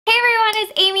Hey everyone,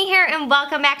 it's Amy here and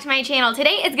welcome back to my channel.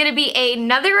 Today is going to be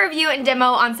another review and demo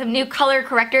on some new color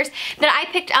correctors that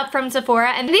I picked up from Sephora,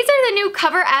 and these are the new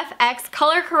Cover FX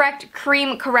Color Correct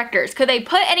Cream Correctors. Could they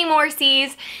put any more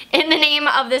C's in the name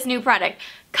of this new product?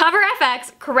 Cover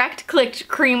FX Correct Click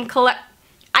Cream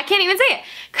I can't even say it.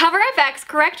 Cover FX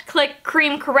Correct Click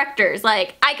Cream Correctors.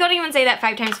 Like, I couldn't even say that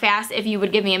 5 times fast if you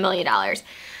would give me $1 million.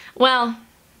 Well,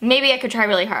 maybe I could try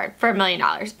really hard for $1 million,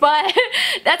 but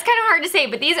that's kind of hard to say.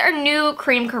 But these are new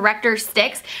cream corrector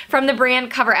sticks from the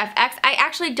brand Cover FX. I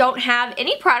actually don't have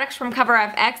any products from Cover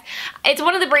FX. It's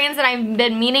one of the brands that I've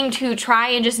been meaning to try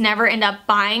and just never end up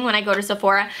buying when I go to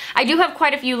Sephora. I do have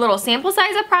quite a few little sample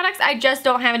size of products. I just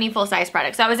don't have any full size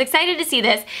products. So I was excited to see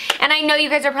this, and I know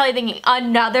you guys are probably thinking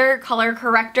another color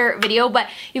corrector video, but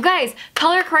you guys,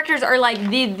 color correctors are like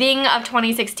the thing of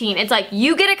 2016. It's like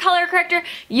you get a color corrector,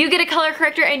 you get a color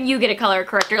corrector, and you get a color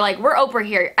corrector. Like, we're Oprah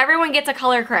here. Everyone gets a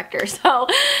color corrector. So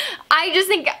I just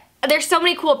think there's so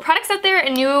many cool products out there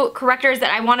and new correctors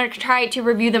that I wanted to try to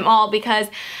review them all because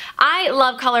I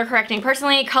love color correcting.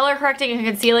 Personally, color correcting and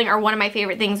concealing are one of my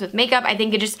favorite things with makeup. I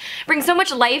think it just brings so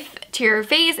much life to your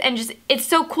face, and just it's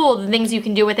so cool the things you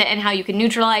can do with it and how you can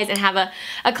neutralize and have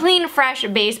a clean, fresh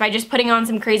base by just putting on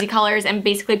some crazy colors and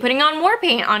basically putting on more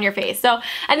paint on your face. So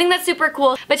I think that's super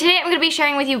cool. But today I'm going to be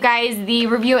sharing with you guys the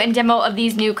review and demo of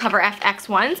these new Cover FX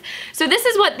ones. So this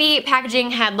is what the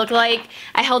packaging had looked like.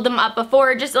 I held them up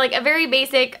before, just like a very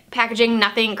basic packaging,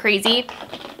 nothing crazy.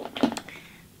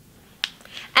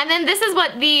 And then this is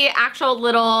what the actual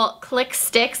little click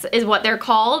sticks is what they're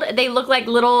called. They look like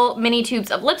little mini tubes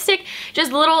of lipstick,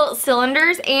 just little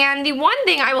cylinders. And the one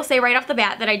thing I will say right off the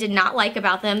bat that I did not like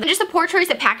about them, just a poor choice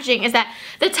of packaging, is that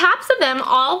the tops of them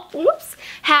all,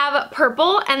 have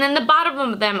purple, and then the bottom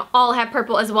of them all have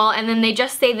purple as well, and then they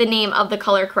just say the name of the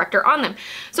color corrector on them.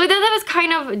 So I thought that was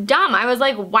kind of dumb. I was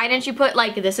like, why didn't you put,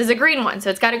 like, this is a green one,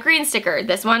 so it's got a green sticker.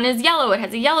 This one is yellow, it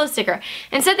has a yellow sticker.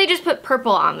 Instead they just put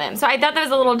purple on them. So I thought that was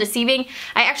a little deceiving.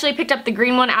 I actually picked up the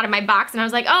green one out of my box and I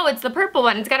was like, oh, it's the purple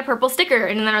one, it's got a purple sticker.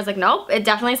 And then I was like, nope, it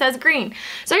definitely says green.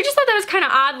 So I just thought that was kind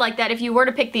of odd, like that if you were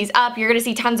to pick these up, you're gonna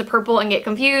see tons of purple and get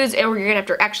confused, or you're gonna have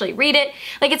to actually read it.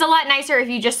 Like, it's a lot nicer if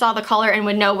you just saw the color and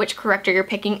would know which corrector you're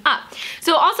picking up.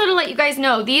 So also to let you guys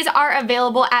know, these are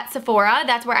available at Sephora.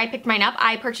 That's where I picked mine up.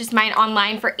 I purchased mine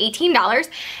online for $18,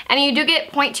 and you do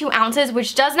get 0.2 ounces,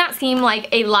 which does not seem like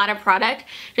a lot of product.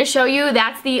 To show you,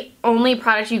 that's the only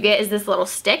product you get is this little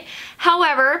stick.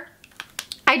 However,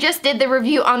 I just did the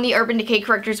review on the Urban Decay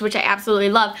correctors, which I absolutely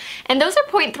love, and those are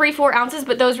 0.34 ounces,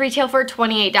 but those retail for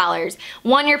 $28.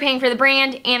 One, you're paying for the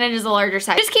brand, and it is a larger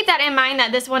size. Just keep that in mind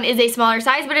that this one is a smaller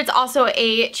size, but it's also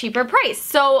a cheaper price.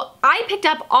 So I picked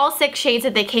up all 6 shades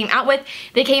that they came out with.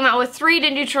 They came out with 3 to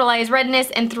neutralize redness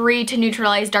and 3 to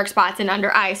neutralize dark spots and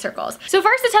under eye circles. So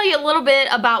first, to tell you a little bit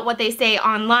about what they say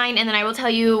online, and then I will tell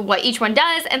you what each one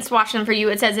does and swatch them for you.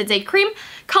 It says it's a cream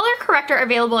color corrector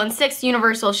available in 6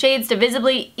 universal shades to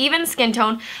visibly even skin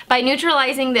tone by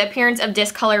neutralizing the appearance of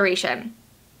discoloration.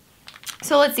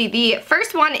 So let's see, the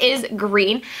first one is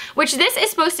green, which this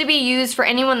is supposed to be used for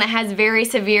anyone that has very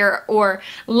severe or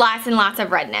lots and lots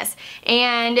of redness.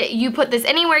 And you put this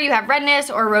anywhere you have redness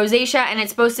or rosacea, and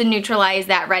it's supposed to neutralize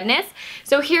that redness.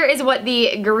 So here is what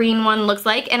the green one looks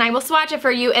like, and I will swatch it for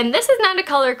you. And this is not a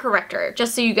color corrector,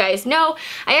 just so you guys know.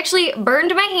 I actually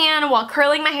burned my hand while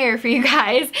curling my hair for you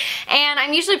guys, and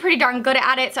I'm usually pretty darn good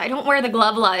at it, so I don't wear the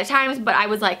glove a lot of times, but I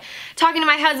was like talking to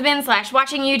my husband /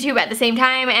 watching YouTube at the same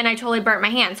time, and I totally burnt my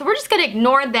hand. So we're just going to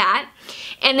ignore that,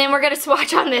 and then we're going to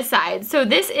swatch on this side. So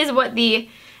this is what the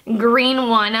green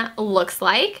one looks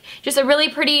like. Just a really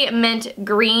pretty mint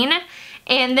green.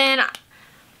 And then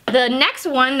the next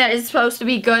one that is supposed to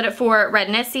be good for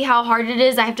redness, see how hard it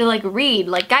is? I have to like read.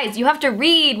 Like, guys, you have to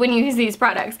read when you use these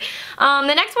products.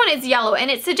 The next one is yellow, and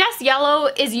it suggests yellow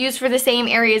is used for the same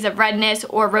areas of redness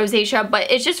or rosacea, but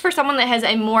it's just for someone that has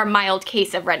a more mild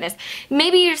case of redness.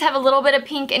 Maybe you just have a little bit of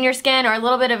pink in your skin or a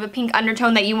little bit of a pink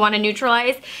undertone that you want to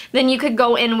neutralize, then you could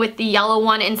go in with the yellow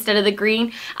one instead of the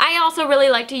green. I also really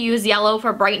like to use yellow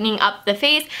for brightening up the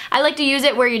face. I like to use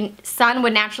it where your sun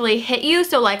would naturally hit you,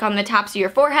 so like on the tops of your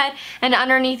forehead and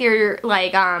underneath your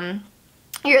like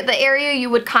the area you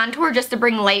would contour, just to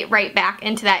bring light right back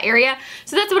into that area.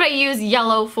 So that's what I use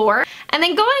yellow for. And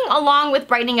then going along with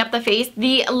brightening up the face,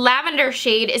 the lavender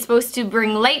shade is supposed to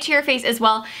bring light to your face as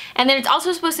well, and then it's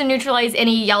also supposed to neutralize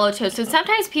any yellow tones. So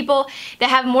sometimes people that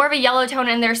have more of a yellow tone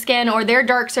in their skin, or their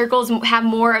dark circles have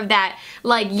more of that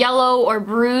like yellow or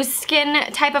bruised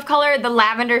skin type of color, the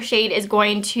lavender shade is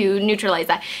going to neutralize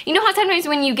that. You know how sometimes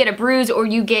when you get a bruise or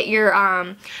you get your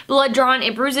blood drawn,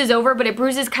 it bruises over, but it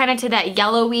bruises kind of to that yellow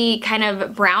yellowy kind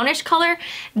of brownish color,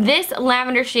 this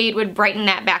lavender shade would brighten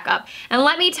that back up. And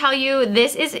let me tell you,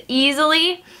 this is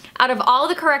easily, out of all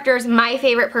the correctors, my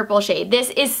favorite purple shade. This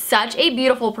is such a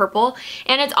beautiful purple,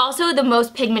 and it's also the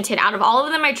most pigmented. Out of all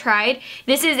of them I tried,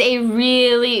 this is a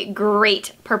really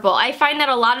great purple. I find that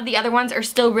a lot of the other ones are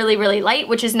still really, really light,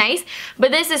 which is nice,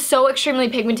 but this is so extremely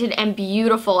pigmented and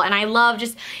beautiful, and I love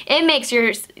just, it makes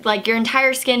your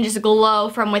entire skin just glow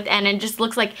from within, and just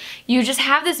looks like you just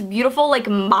have this beautiful like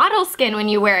model skin when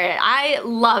you wear it. I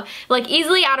love, like,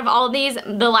 easily out of all of these,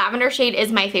 the lavender shade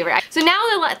is my favorite. So now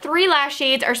the three last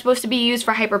shades are supposed to be used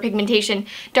for hyperpigmentation,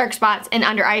 dark spots, and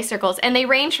under eye circles, and they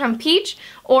range from peach,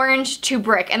 orange, to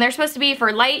brick, and they're supposed to be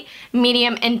for light,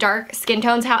 medium, and dark skin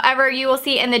tones. However, you will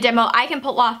see in the demo I can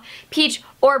pull off peach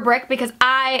or brick because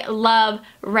I love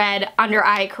red under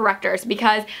eye correctors,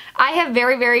 because I have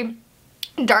very, very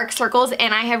dark circles,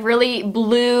 and I have really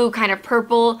blue kind of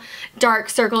purple dark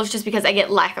circles just because I get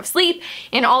lack of sleep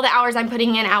and all the hours I'm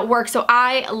putting in at work. So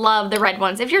I love the red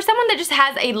ones. If you're someone that just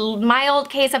has a mild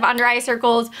case of under eye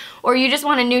circles, or you just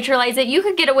want to neutralize it, you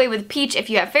could get away with peach if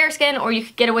you have fair skin, or you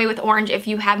could get away with orange if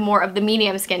you have more of the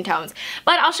medium skin tones.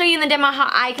 But I'll show you in the demo how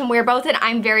I can wear both, and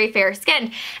I'm very fair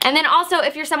skinned. And then also,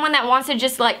 if you're someone that wants to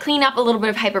just like clean up a little bit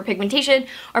of hyperpigmentation,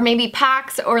 or maybe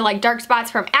pocks or like dark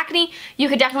spots from acne, you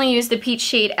could definitely use the peach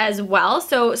shade as well.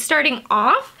 So starting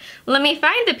off, let me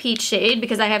find the peach shade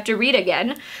because I have to read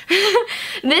again.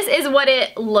 This is what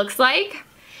it looks like,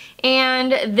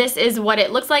 and this is what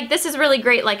it looks like. This is really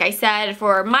great, like I said,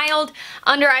 for mild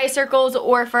under eye circles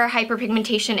or for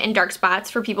hyperpigmentation and dark spots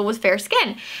for people with fair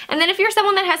skin. And then if you're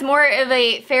someone that has more of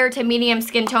a fair to medium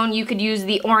skin tone, you could use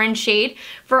the orange shade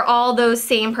for all those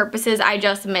same purposes I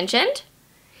just mentioned.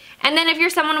 And then if you're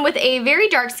someone with a very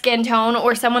dark skin tone,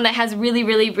 or someone that has really,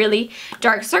 really, really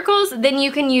dark circles, then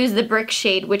you can use the brick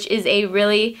shade, which is a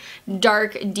really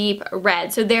dark, deep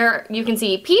red. So there you can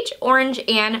see peach, orange,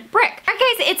 and brick.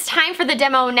 Alright guys, it's time for the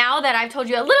demo. Now that I've told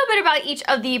you a little bit about each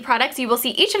of the products, you will see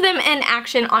each of them in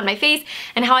action on my face,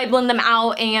 and how I blend them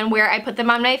out, and where I put them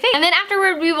on my face. And then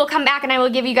afterward, we will come back and I will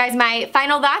give you guys my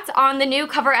final thoughts on the new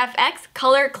Cover FX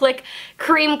Color Click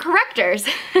Cream Correctors.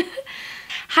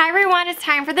 Hi everyone, it's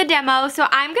time for the demo. So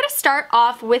I'm going to start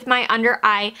off with my under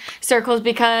eye circles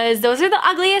because those are the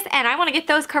ugliest and I want to get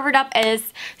those covered up as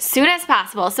soon as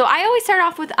possible. So I always start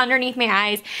off with underneath my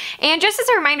eyes, and just as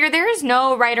a reminder, there is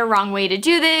no right or wrong way to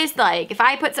do this. Like if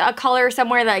I put a color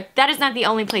somewhere, like that is not the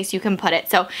only place you can put it.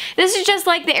 So this is just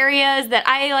like the areas that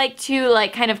I like to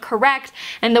like kind of correct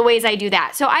and the ways I do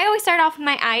that. So I always start off with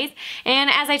my eyes, and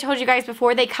as I told you guys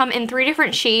before, they come in 3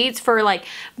 different shades for like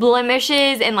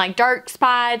blemishes and like dark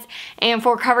spots, and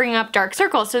for covering up dark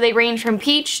circles. So they range from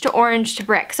peach to orange to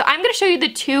brick. So I'm going to show you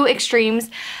the 2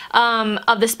 extremes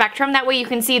of the spectrum. That way you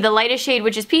can see the lightest shade,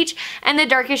 which is peach, and the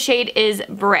darkest shade is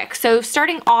brick. So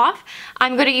starting off,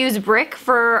 I'm going to use brick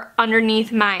for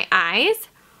underneath my eyes,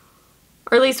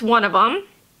 or at least one of them.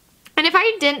 And if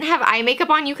I didn't have eye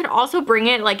makeup on, you could also bring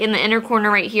it like in the inner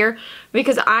corner right here,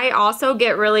 because I also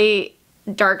get really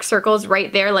dark circles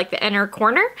right there, like the inner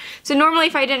corner. So normally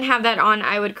if I didn't have that on,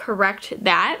 I would correct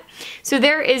that. So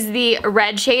there is the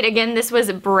red shade. Again, this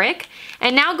was brick.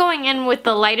 And now going in with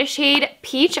the lightest shade,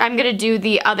 peach, I'm going to do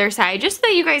the other side just so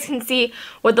that you guys can see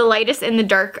what the lightest and the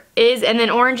dark is. And then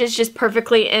orange is just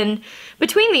perfectly in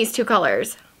between these 2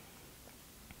 colors.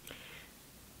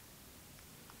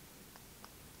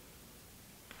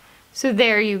 So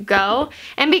there you go.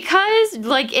 And because,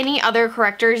 like any other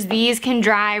correctors, these can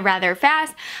dry rather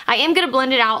fast, I am going to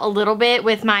blend it out a little bit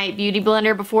with my beauty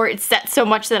blender before it's set so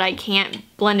much that I can't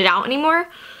blend it out anymore.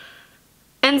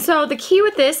 And so the key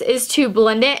with this is to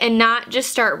blend it and not just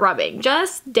start rubbing.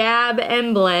 Just dab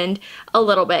and blend a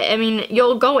little bit. I mean,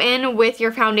 you'll go in with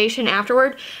your foundation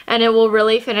afterward and it will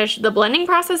really finish the blending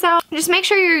process out. Just make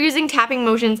sure you're using tapping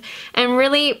motions and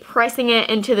really pressing it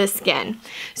into the skin.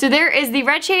 So there is the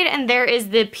red shade and there is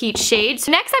the peach shade.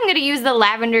 So next I'm going to use the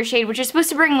lavender shade, which is supposed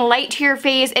to bring light to your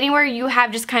face. Anywhere you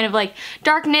have just kind of like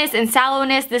darkness and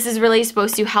sallowness, this is really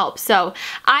supposed to help. So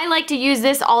I like to use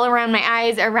this all around my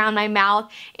eyes, around my mouth,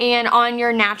 and on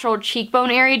your natural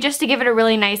cheekbone area, just to give it a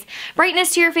really nice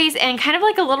brightness to your face and kind of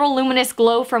like a little luminous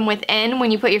glow from within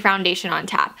when you put your foundation on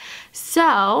top.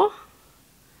 So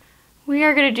we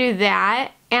are going to do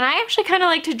that, and I actually kind of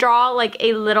like to draw like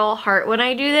a little heart when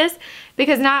I do this,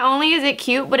 because not only is it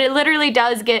cute, but it literally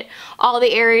does get all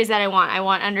the areas that I want. I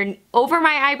want over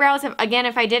my eyebrows. Again,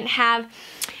 if I didn't have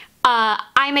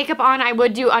eye makeup on, I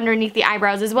would do underneath the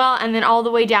eyebrows as well, and then all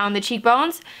the way down the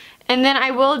cheekbones. And then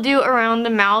I will do around the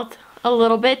mouth a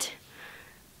little bit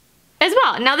as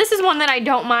well. Now this is one that I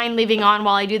don't mind leaving on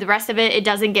while I do the rest of it. It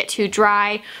doesn't get too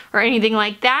dry or anything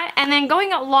like that. And then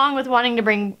going along with wanting to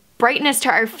bring brightness to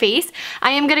our face,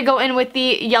 I am going to go in with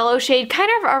the yellow shade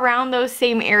kind of around those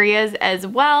same areas as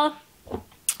well.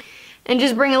 And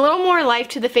just bring a little more life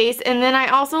to the face. And then I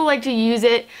also like to use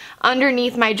it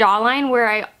underneath my jawline where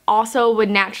I also would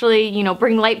naturally, you know,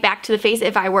 bring light back to the face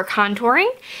if I were contouring.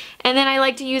 And then I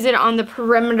like to use it on the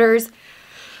perimeters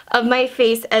of my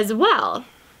face as well.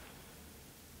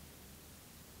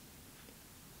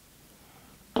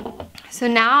 So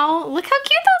now, look how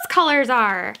cute those colors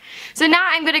are. So now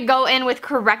I'm going to go in with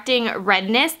correcting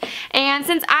redness. And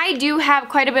since I do have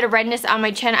quite a bit of redness on my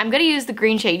chin, I'm going to use the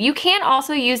green shade. You can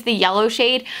also use the yellow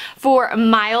shade for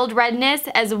mild redness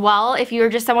as well. If you're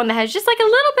just someone that has just like a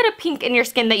little bit of pink in your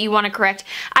skin that you want to correct,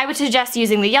 I would suggest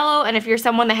using the yellow. And if you're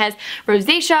someone that has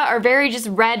rosacea or very just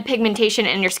red pigmentation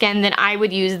in your skin, then I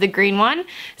would use the green one.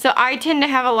 So I tend to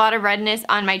have a lot of redness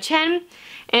on my chin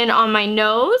and on my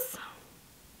nose.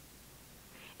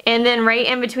 And then right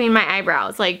in between my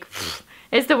eyebrows, like,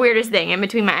 it's the weirdest thing, in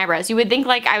between my eyebrows. You would think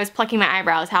like I was plucking my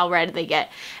eyebrows, how red they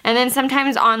get. And then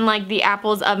sometimes on like the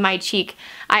apples of my cheek,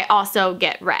 I also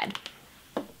get red.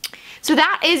 So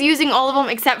that is using all of them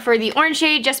except for the orange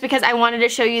shade, just because I wanted to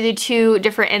show you the two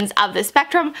different ends of the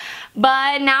spectrum.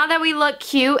 But now that we look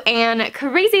cute and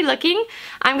crazy looking,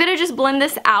 I'm going to just blend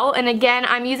this out. And again,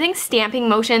 I'm using stamping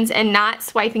motions and not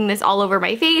swiping this all over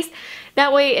my face.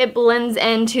 That way it blends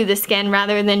into the skin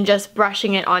rather than just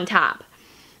brushing it on top.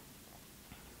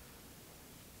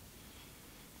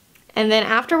 And then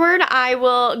afterward, I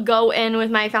will go in with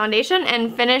my foundation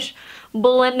and finish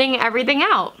blending everything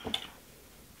out.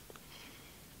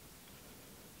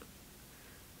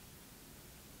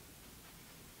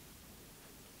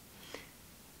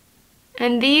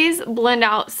 And these blend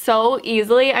out so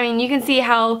easily. I mean, you can see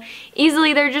how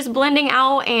easily they're just blending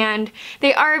out, and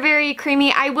they are very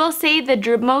creamy. I will say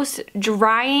the most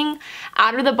drying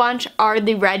out of the bunch are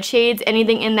the red shades.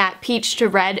 Anything in that peach to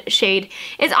red shade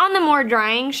is on the more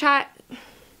drying shot.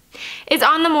 It's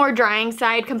on the more drying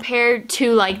side compared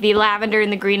to like the lavender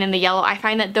and the green and the yellow. I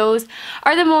find that those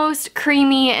are the most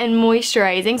creamy and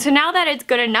moisturizing. So now that it's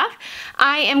good enough,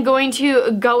 I am going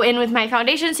to go in with my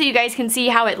foundation so you guys can see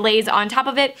how it lays on top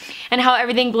of it and how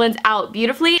everything blends out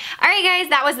beautifully. Alright guys,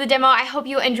 that was the demo. I hope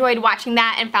you enjoyed watching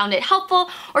that and found it helpful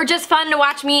or just fun to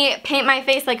watch me paint my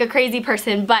face like a crazy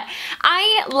person. But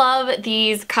I love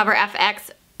these Cover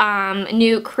FX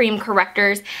new cream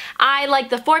correctors. I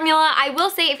like the formula. I will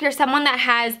say if you're someone that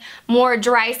has more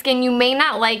dry skin, you may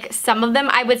not like some of them.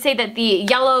 I would say that the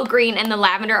yellow, green, and the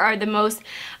lavender are the most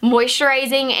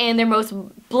moisturizing and they're most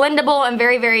blendable and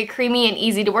very, very creamy and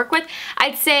easy to work with.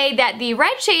 I'd say that the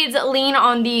red shades lean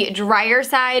on the drier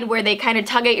side where they kind of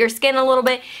tug at your skin a little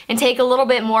bit and take a little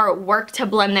bit more work to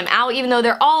blend them out. Even though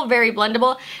they're all very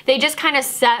blendable, they just kind of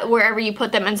set wherever you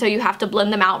put them, and so you have to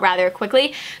blend them out rather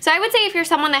quickly. So I would say if you're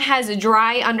someone that has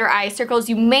dry under eye circles,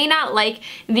 you may not like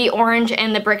the orange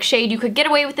and the brick shade. You could get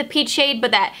away with the peach shade,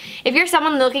 but that if you're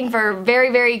someone looking for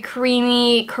very, very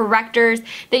creamy correctors,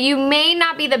 that you may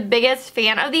not be the biggest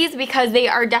fan of these because they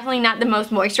are definitely not the most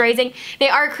moisturizing. They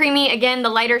are creamy. Again, the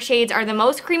lighter shades are the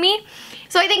most creamy.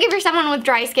 So I think if you're someone with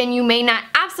dry skin, you may not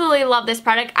absolutely love this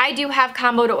product. I do have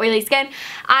combo to oily skin.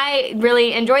 I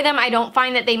really enjoy them. I don't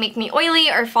find that they make me oily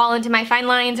or fall into my fine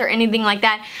lines or anything like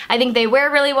that. I think they wear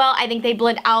really well. I think they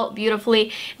blend out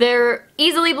beautifully. They're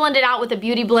easily blended out with a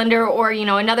beauty blender or, you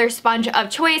know, another sponge of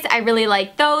choice. I really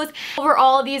like those.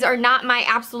 Overall, these are not my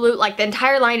absolute, like the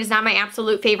entire line is not my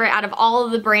absolute favorite out of all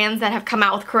of the brands that have come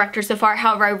out with correctors so far.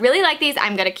 However, I really like these.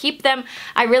 I'm going to keep them.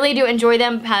 I really do enjoy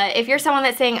them. If you're someone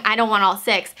that's saying, I don't want all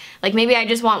 6, like maybe I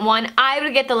just want one, I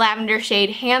would get the lavender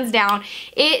shade hands down.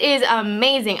 It is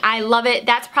amazing. I love it.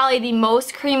 That's probably the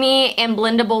most creamy and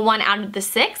blendable one out of the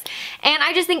 6, and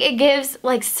I just think it gives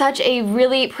like such a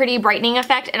really pretty brightening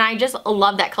effect, and I just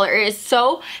love that color. It is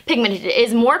so pigmented. It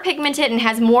is more pigmented and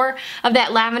has more of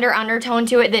that lavender undertone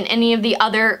to it than any of the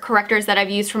other correctors that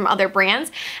I've used from other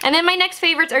brands. And then my next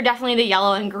favorites are definitely the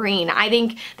yellow and green. I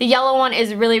think the yellow one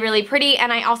is really, really pretty,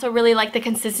 and I also really like the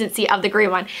consistency of the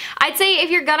green one. I'd say if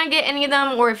you're gonna get any of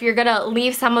them or if you're gonna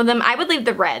leave some of them, I would leave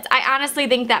the reds. I honestly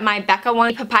think that my Becca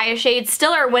one, papaya shades,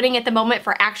 still are winning at the moment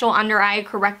for actual under eye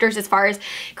correctors as far as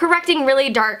correcting really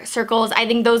dark circles. I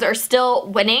think those are still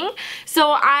winning.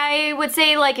 So I would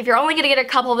say, like, if you're only gonna get a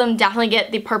couple of them, definitely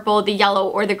get the purple, the yellow,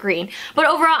 or the green. But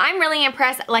overall, I'm really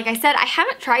impressed. Like I said, I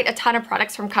haven't tried a ton of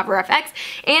products from Cover FX,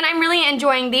 and I'm really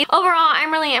enjoying these. Overall,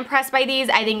 I'm really impressed by these.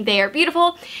 I think they are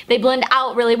beautiful. They blend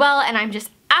out really well, and I'm just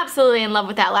absolutely in love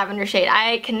with that lavender shade.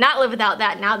 I cannot live without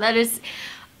that now. That is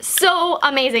so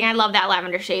amazing. I love that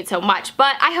lavender shade so much.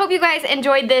 But I hope you guys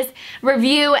enjoyed this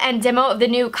review and demo of the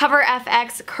new Cover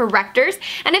FX correctors.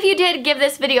 And if you did, give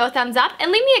this video a thumbs up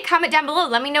and leave me a comment down below.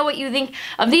 Let me know what you think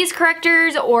of these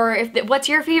correctors, or what's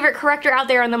your favorite corrector out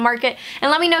there on the market.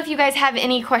 And let me know if you guys have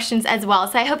any questions as well.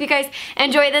 So I hope you guys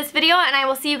enjoy this video, and I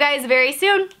will see you guys very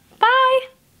soon.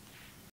 Bye!